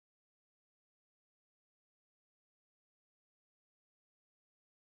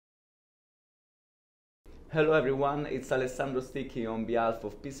Hello everyone, it's Alessandro Sticchi on behalf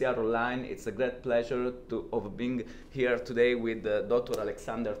of PCR Online. It's a great pleasure of being here today with Dr.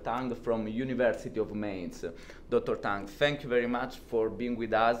 Alexander Tamm from University of Mainz. Dr. Tamm, thank you very much for being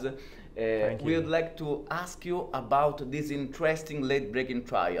with us. We would like to ask you about this interesting late-breaking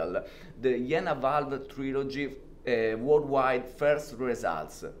trial, the JenaValve Trilogy worldwide first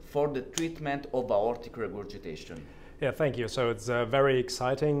results for the treatment of aortic regurgitation. Yeah, thank you. So it's a very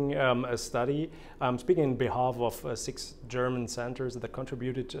exciting study. I'm speaking on behalf of 6 German centers that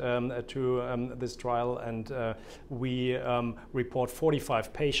contributed to this trial, and we report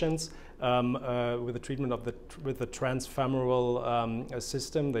 45 patients with the treatment of with the transfemoral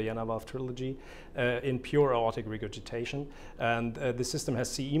system, the JenaValve Trilogy, in pure aortic regurgitation. And the system has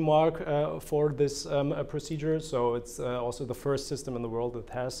CE mark for this procedure, so it's also the first system in the world that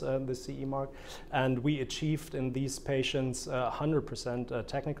has the CE mark. And we achieved in these patients 100%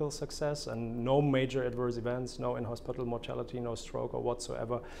 technical success and no major adverse events, no in-hospital mortality, no stroke or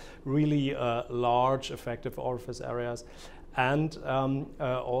whatsoever. Really large effective orifice areas. And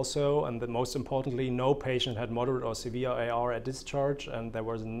also, and most importantly, no patient had moderate or severe AR at discharge, and there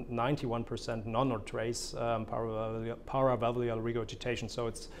was 91% none or trace paravalvular regurgitation. So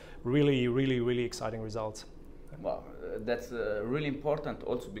it's really exciting results. Wow, that's really important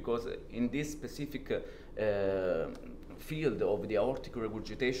also because in this specific field of the aortic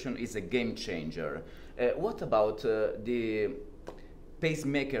regurgitation is a game changer. What about the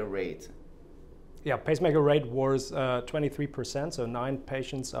pacemaker rate? Yeah, pacemaker rate was 23%, so 9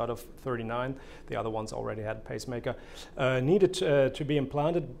 patients out of 39. The other ones already had pacemaker. Needed to be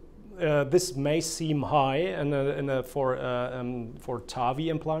implanted. This may seem high for TAVI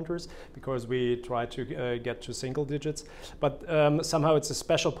implanters because we try to get to single digits, but somehow it's a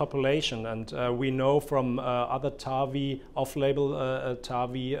special population, and we know from other TAVI, off-label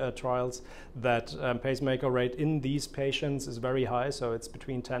TAVI trials that pacemaker rate in these patients is very high, so it's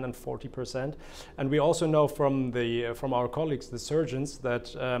between 10 and 40%. And we also know from our colleagues, the surgeons,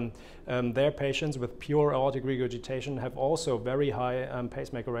 that their patients with pure aortic regurgitation have also very high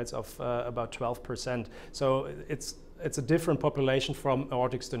pacemaker rates of about 12%. So it's a different population from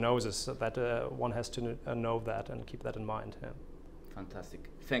aortic stenosis, that one has to know that and keep that in mind. Yeah. Fantastic.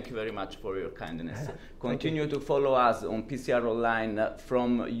 Thank you very much for your kindness. Continue to follow us on PCR Online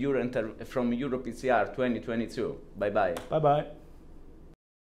from EuroPCR 2022. Bye-bye. Bye-bye.